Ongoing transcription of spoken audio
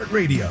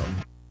Radio.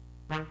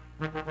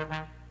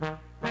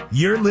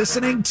 You're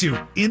listening to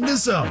In the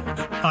Zone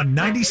on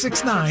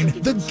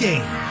 96.9 The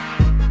Game.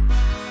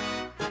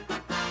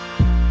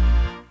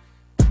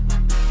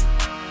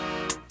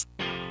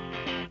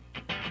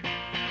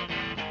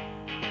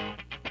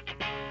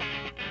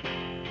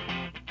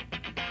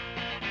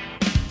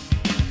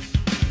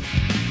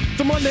 It's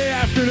a Monday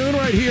afternoon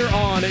right here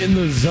on In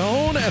the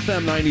Zone,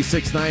 FM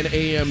 96.9,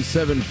 AM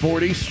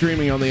 740.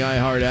 Streaming on the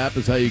iHeart app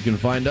is how you can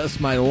find us.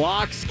 My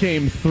locks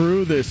came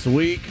through this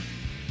week.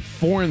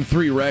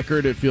 4-3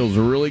 record. It feels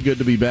really good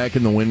to be back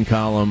in the win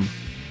column.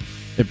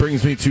 It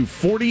brings me to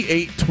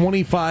 48,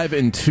 25,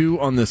 and 2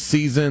 on the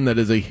season. That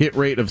is a hit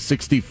rate of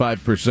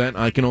 65%.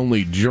 I can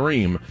only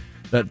dream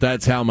that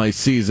that's how my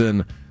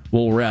season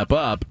will wrap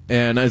up.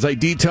 And as I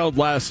detailed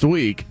last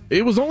week,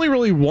 it was only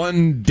really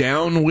one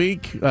down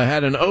week. I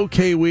had an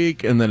okay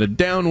week and then a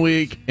down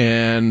week.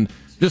 And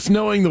just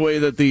knowing the way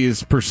that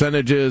these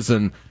percentages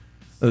and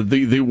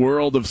the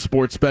world of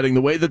sports betting,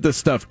 the way that this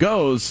stuff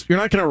goes, you're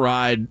not going to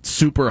ride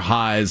super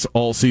highs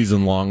all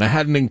season long. I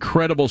had an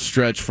incredible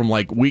stretch from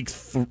like it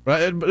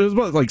was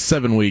about like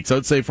 7 weeks. I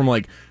would say from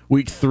like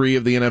week 3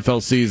 of the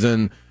NFL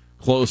season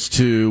close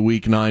to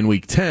week 9,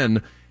 week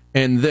 10.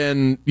 And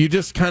then you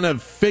just kind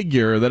of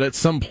figure that at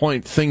some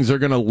point things are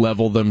going to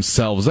level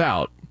themselves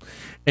out.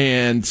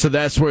 And so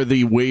that's where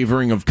the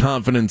wavering of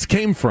confidence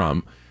came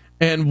from.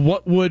 And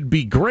what would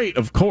be great,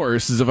 of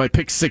course, is if I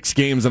pick 6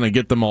 games and I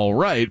get them all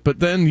right. But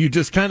then you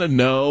just kind of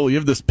know, you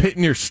have this pit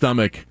in your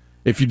stomach,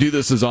 if you do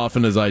this as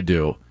often as I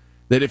do,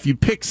 that if you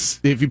pick 6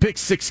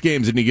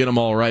 games and you get them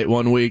all right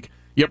one week,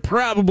 you're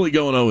probably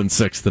going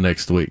 0-6 the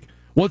next week.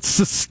 What's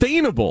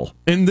sustainable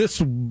in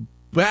this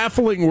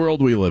baffling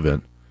world we live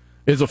in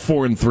is a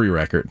 4-3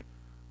 record,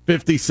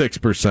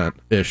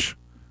 56%-ish.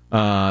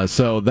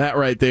 So that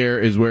right there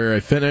is where I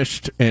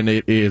finished, and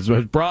it is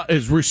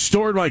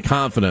restored my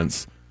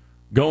confidence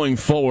going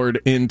forward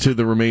into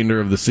the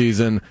remainder of the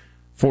season,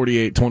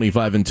 48,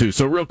 25, and 2.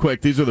 So real quick,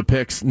 these are the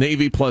picks.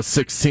 Navy plus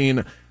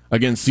 16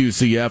 against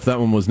UCF. That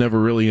one was never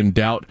really in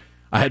doubt.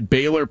 I had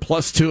Baylor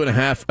plus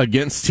 2.5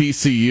 against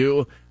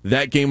TCU.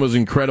 That game was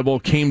incredible.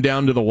 Came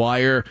down to the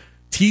wire.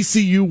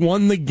 TCU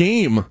won the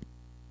game,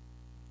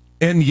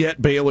 and yet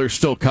Baylor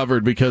still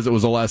covered because it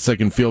was a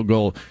last-second field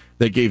goal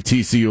that gave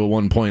TCU a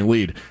 1-point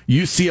lead.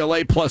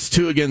 UCLA plus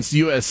 2 against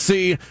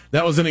USC.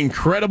 That was an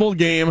incredible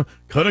game.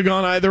 Could have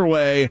gone either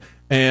way.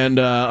 And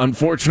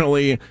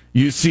unfortunately,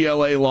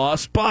 UCLA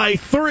lost by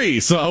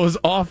 3. So I was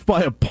off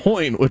by a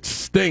point, which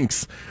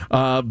stinks.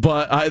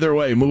 But either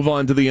way, move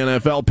on to the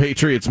NFL.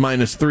 Patriots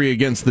minus 3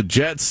 against the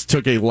Jets.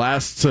 Took a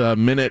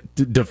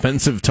last-minute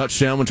defensive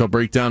touchdown, which I'll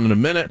break down in a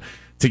minute,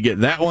 to get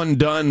that one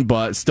done,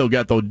 but still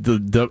got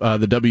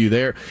the W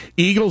there.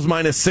 Eagles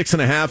minus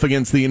 6.5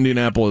 against the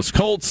Indianapolis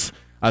Colts.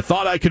 I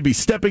thought I could be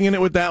stepping in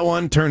it with that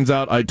one. Turns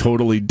out I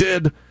totally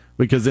did,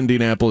 because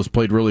Indianapolis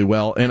played really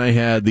well. And I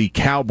had the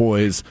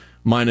Cowboys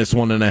minus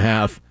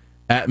 1.5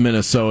 at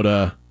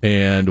Minnesota.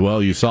 And,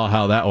 well, you saw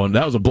how that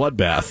was a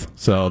bloodbath.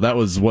 So that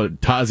was what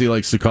Tazi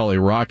likes to call a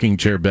rocking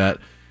chair bet.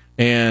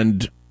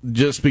 And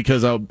just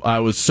because I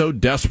was so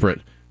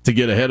desperate to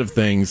get ahead of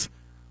things,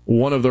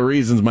 one of the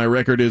reasons my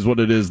record is what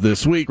it is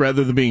this week,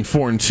 rather than being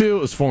 4-2, it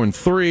was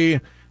 4-3,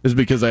 is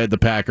because I had the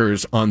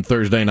Packers on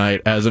Thursday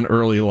night as an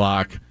early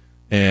lock,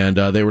 and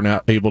they were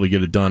not able to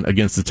get it done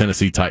against the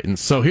Tennessee Titans.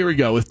 So here we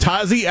go. With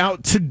Tazi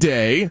out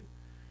today,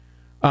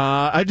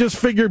 I just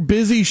figured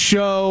busy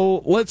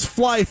show. Let's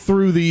fly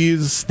through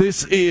these.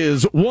 This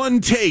is one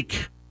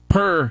take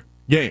per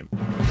game.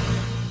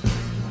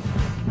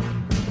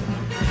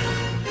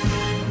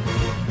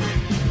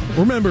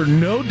 Remember,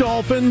 no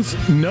Dolphins,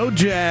 no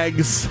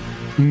Jags,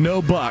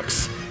 no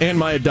Bucks, and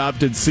my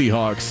adopted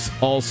Seahawks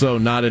also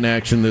not in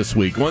action this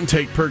week. One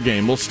take per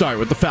game. We'll start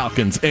with the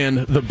Falcons and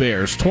the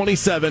Bears.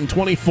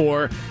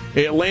 27-24,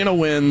 Atlanta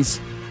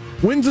wins.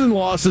 Wins and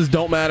losses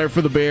don't matter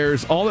for the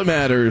Bears. All that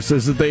matters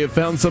is that they have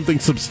found something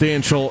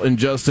substantial in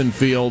Justin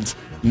Fields.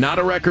 Not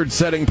a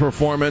record-setting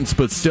performance,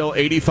 but still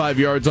 85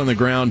 yards on the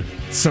ground.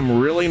 Some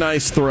really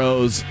nice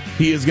throws.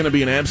 He is going to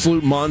be an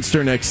absolute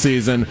monster next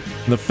season.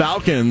 The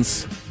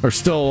Falcons are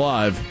still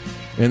alive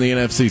in the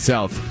NFC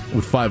South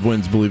with 5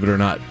 wins, believe it or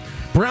not.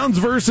 Browns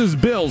versus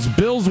Bills.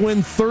 Bills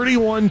win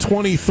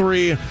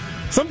 31-23.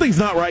 Something's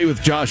not right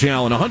with Josh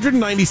Allen.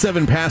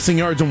 197 passing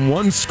yards and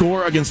 1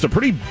 score against a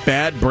pretty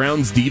bad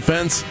Browns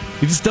defense.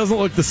 He just doesn't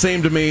look the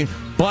same to me.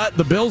 But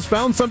the Bills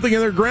found something in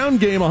their ground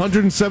game,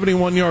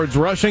 171 yards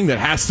rushing. That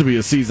has to be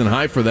a season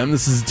high for them.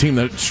 This is a team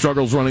that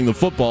struggles running the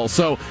football.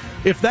 So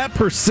if that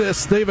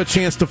persists, they have a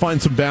chance to find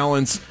some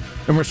balance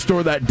and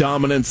restore that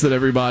dominance that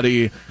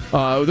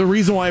the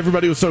reason why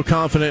everybody was so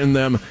confident in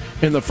them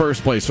in the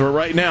first place. So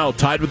right now,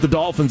 tied with the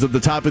Dolphins at the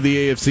top of the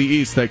AFC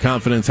East, that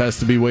confidence has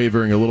to be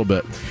wavering a little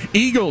bit.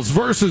 Eagles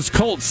versus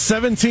Colts,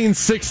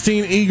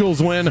 17-16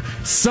 Eagles win.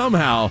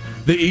 Somehow,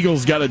 the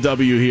Eagles got a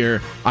W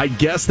here. I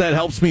guess that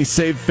helps me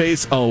save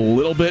face a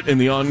little bit in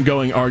the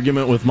ongoing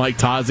argument with Mike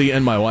Tozzi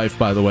and my wife,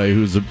 by the way,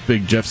 who's a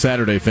big Jeff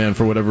Saturday fan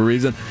for whatever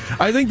reason.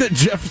 I think that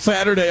Jeff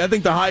Saturday, I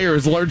think the hire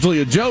is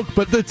largely a joke,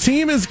 but the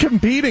team is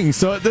competing.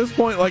 So at this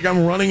point, like,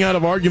 I'm running out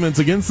of arguments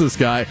against this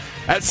guy.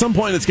 At some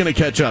point, it's going to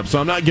catch up. So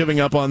I'm not giving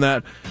up on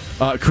that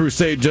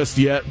crusade just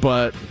yet,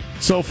 but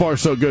so far,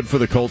 so good for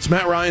the Colts.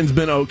 Matt Ryan's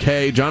been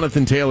okay.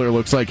 Jonathan Taylor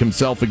looks like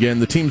himself again.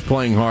 The team's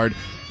playing hard,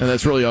 and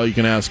that's really all you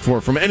can ask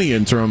for from any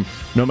interim,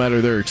 no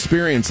matter their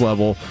experience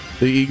level.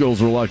 The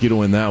Eagles were lucky to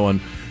win that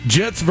one.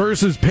 Jets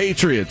versus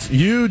Patriots,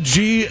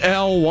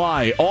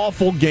 UGLY,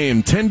 awful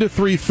game,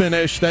 10-3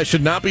 finish. That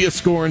should not be a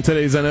score in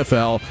today's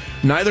NFL.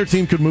 Neither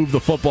team could move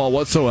the football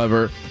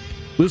whatsoever.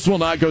 This will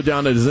not go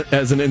down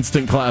as an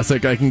instant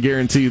classic, I can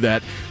guarantee you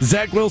that.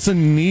 Zach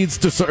Wilson needs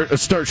to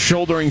start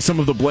shouldering some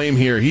of the blame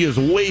here. He is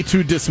way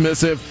too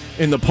dismissive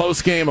in the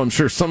postgame. I'm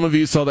sure some of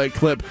you saw that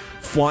clip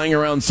flying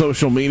around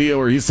social media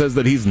where he says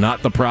that he's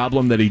not the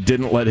problem, that he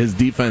didn't let his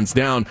defense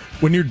down.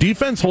 When your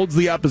defense holds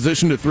the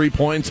opposition to 3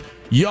 points,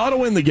 you ought to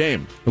win the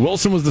game.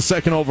 Wilson was the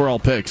second overall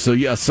pick, so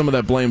yes, some of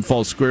that blame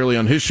falls squarely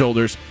on his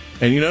shoulders.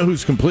 And you know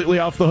who's completely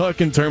off the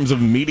hook in terms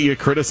of media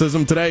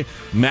criticism today?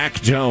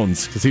 Mac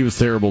Jones, because he was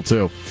terrible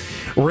too.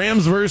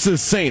 Rams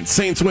versus Saints.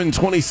 Saints win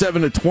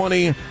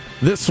 27-20.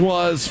 This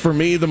was, for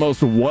me, the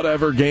most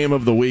whatever game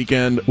of the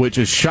weekend, which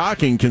is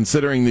shocking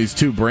considering these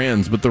two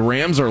brands. But the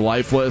Rams are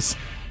lifeless,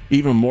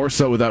 even more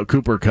so without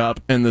Cooper Kupp.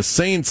 And the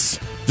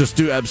Saints just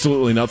do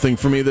absolutely nothing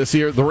for me this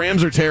year. The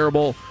Rams are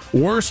terrible.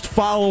 Worst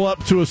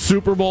follow-up to a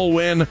Super Bowl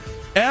win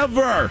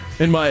ever,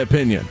 in my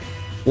opinion.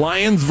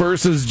 Lions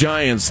versus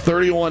Giants,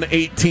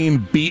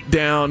 31-18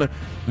 beatdown.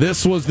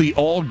 This was the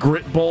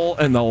all-grit bowl,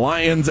 and the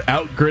Lions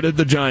out-gritted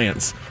the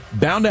Giants.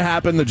 Bound to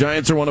happen. The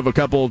Giants are one of a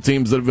couple of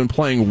teams that have been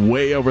playing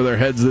way over their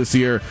heads this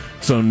year,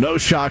 so no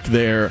shock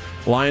there.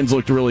 Lions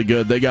looked really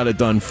good. They got it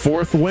done.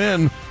 Fourth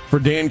win for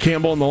Dan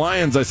Campbell and the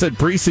Lions. I said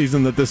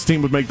preseason that this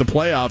team would make the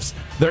playoffs.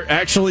 They're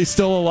actually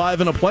still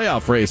alive in a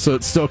playoff race, so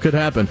it still could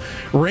happen.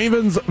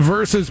 Ravens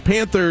versus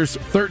Panthers,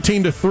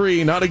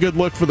 13-3. Not a good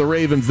look for the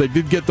Ravens. They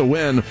did get the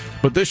win,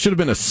 but this should have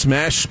been a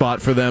smash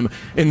spot for them.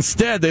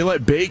 Instead, they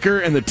let Baker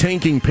and the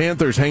tanking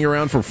Panthers hang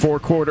around for 4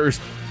 quarters.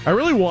 I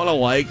really want to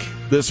like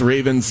this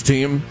Ravens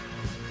team.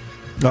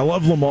 I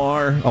love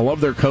Lamar. I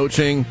love their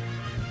coaching.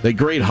 They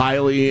grade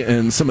highly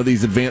in some of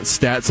these advanced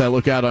stats I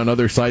look at on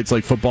other sites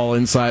like Football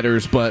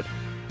Insiders, but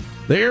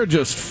they are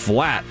just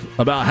flat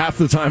about half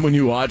the time when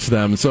you watch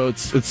them. So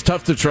it's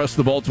tough to trust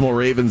the Baltimore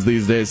Ravens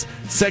these days.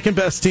 Second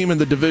best team in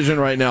the division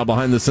right now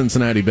behind the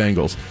Cincinnati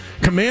Bengals.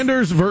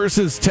 Commanders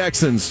versus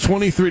Texans,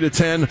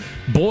 23-10.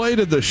 Boy,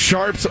 did the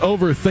Sharps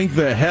overthink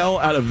the hell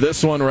out of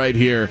this one right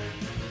here.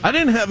 I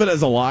didn't have it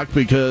as a lock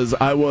because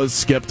I was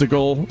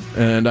skeptical,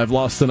 and I've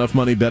lost enough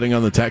money betting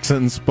on the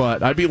Texans,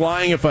 but I'd be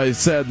lying if I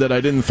said that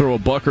I didn't throw a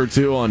buck or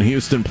two on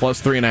Houston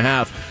plus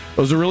 3.5. It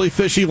was a really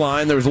fishy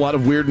line. There was a lot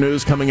of weird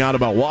news coming out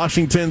about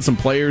Washington, some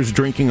players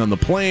drinking on the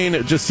plane.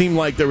 It just seemed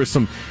like there was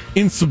some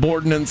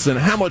insubordinance, and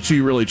how much do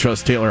you really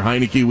trust Taylor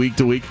Heineke week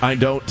to week? I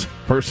don't,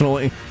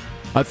 personally.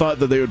 I thought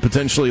that they would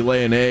potentially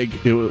lay an egg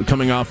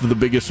coming off of the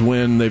biggest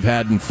win they've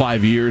had in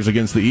 5 years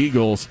against the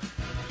Eagles.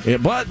 Yeah,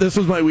 but this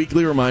was my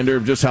weekly reminder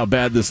of just how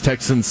bad this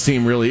Texans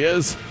team really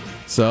is.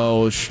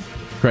 So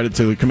credit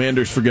to the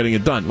Commanders for getting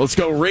it done. Let's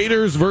go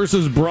Raiders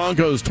versus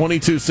Broncos,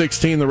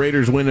 22-16. The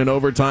Raiders win in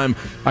overtime.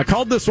 I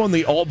called this one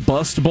the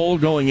all-bust bowl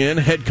going in.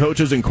 Head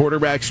coaches and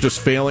quarterbacks just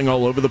failing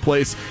all over the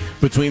place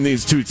between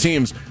these two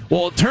teams.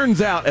 Well, it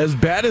turns out, as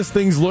bad as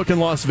things look in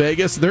Las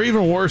Vegas, they're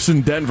even worse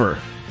in Denver.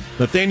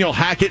 Nathaniel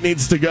Hackett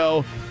needs to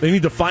go. They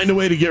need to find a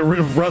way to get rid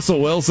of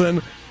Russell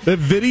Wilson. The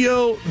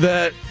video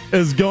that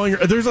is going,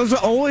 there's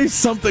always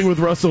something with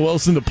Russell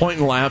Wilson to point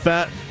and laugh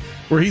at,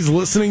 where he's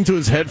listening to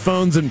his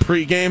headphones in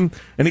pregame,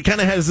 and he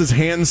kind of has his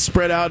hands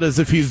spread out as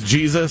if he's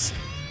Jesus,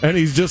 and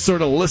he's just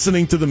sort of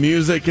listening to the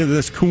music in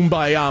this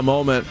kumbaya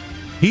moment.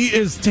 He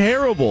is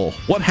terrible.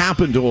 What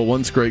happened to a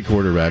once great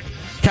quarterback?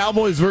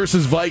 Cowboys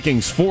versus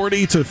Vikings,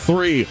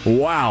 40-3.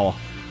 Wow.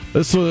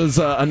 This was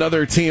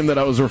another team that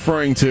I was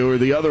referring to, or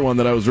the other one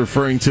that I was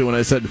referring to when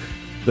I said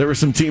there were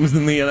some teams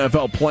in the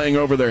NFL playing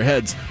over their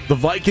heads. The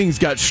Vikings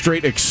got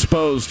straight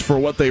exposed for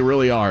what they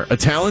really are. A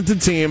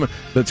talented team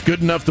that's good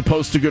enough to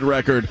post a good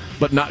record,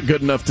 but not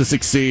good enough to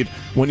succeed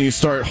when you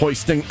start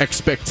hoisting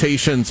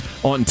expectations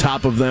on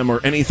top of them or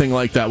anything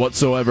like that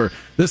whatsoever.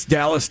 This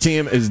Dallas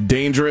team is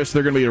dangerous.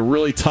 They're going to be a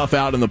really tough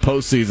out in the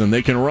postseason.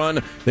 They can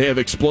run. They have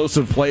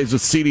explosive plays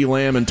with CeeDee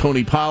Lamb and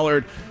Tony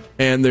Pollard,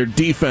 and their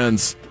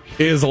defense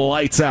is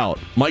lights out.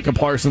 Micah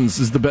Parsons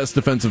is the best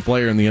defensive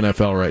player in the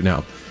NFL right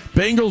now.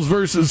 Bengals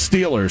versus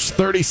Steelers,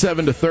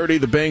 37-30.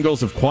 The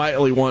Bengals have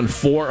quietly won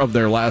 4 of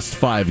their last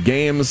 5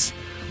 games.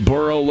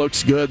 Burrow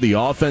looks good. The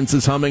offense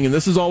is humming, and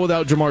this is all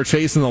without Jamar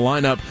Chase in the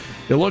lineup.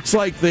 it looks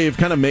like they've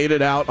kind of made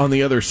it out on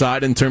the other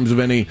side in terms of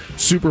any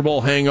Super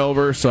Bowl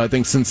hangover. So I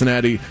think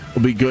Cincinnati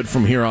will be good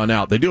from here on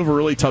out. They do have a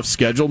really tough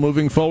schedule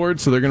moving forward,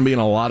 so they're going to be in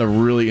a lot of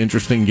really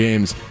interesting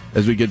games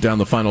as we get down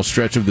the final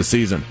stretch of the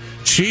season.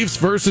 Chiefs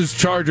versus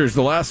Chargers,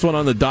 the last one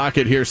on the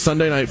docket here.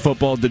 Sunday Night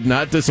Football did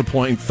not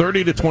disappoint.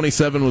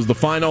 30-27 was the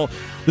final.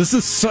 This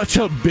is such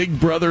a big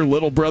brother,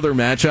 little brother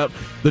matchup.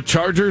 The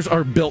Chargers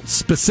are built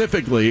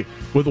specifically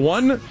with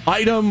one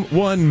item,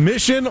 one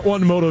mission,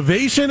 one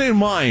motivation in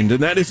mind,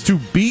 and that is to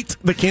beat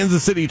the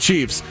Kansas City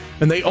Chiefs.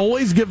 And they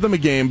always give them a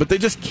game, but they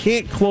just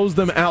can't close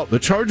them out. The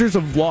Chargers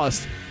have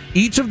lost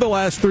each of the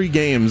last 3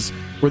 games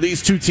where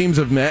these two teams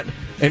have met,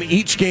 and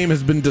each game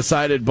has been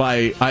decided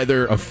by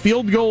either a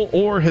field goal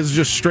or has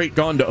just straight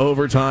gone to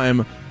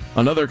overtime.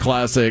 Another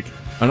classic,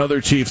 another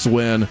Chiefs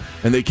win,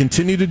 and they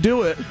continue to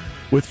do it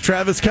with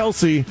Travis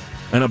Kelce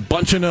and a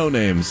bunch of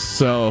no-names.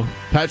 So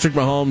Patrick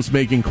Mahomes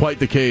making quite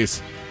the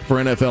case for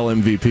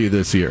NFL MVP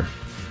this year.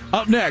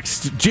 Up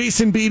next,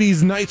 Jason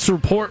Beattie's Knights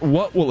Report.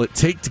 What will it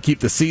take to keep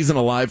the season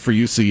alive for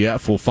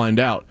UCF? We'll find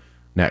out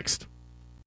next.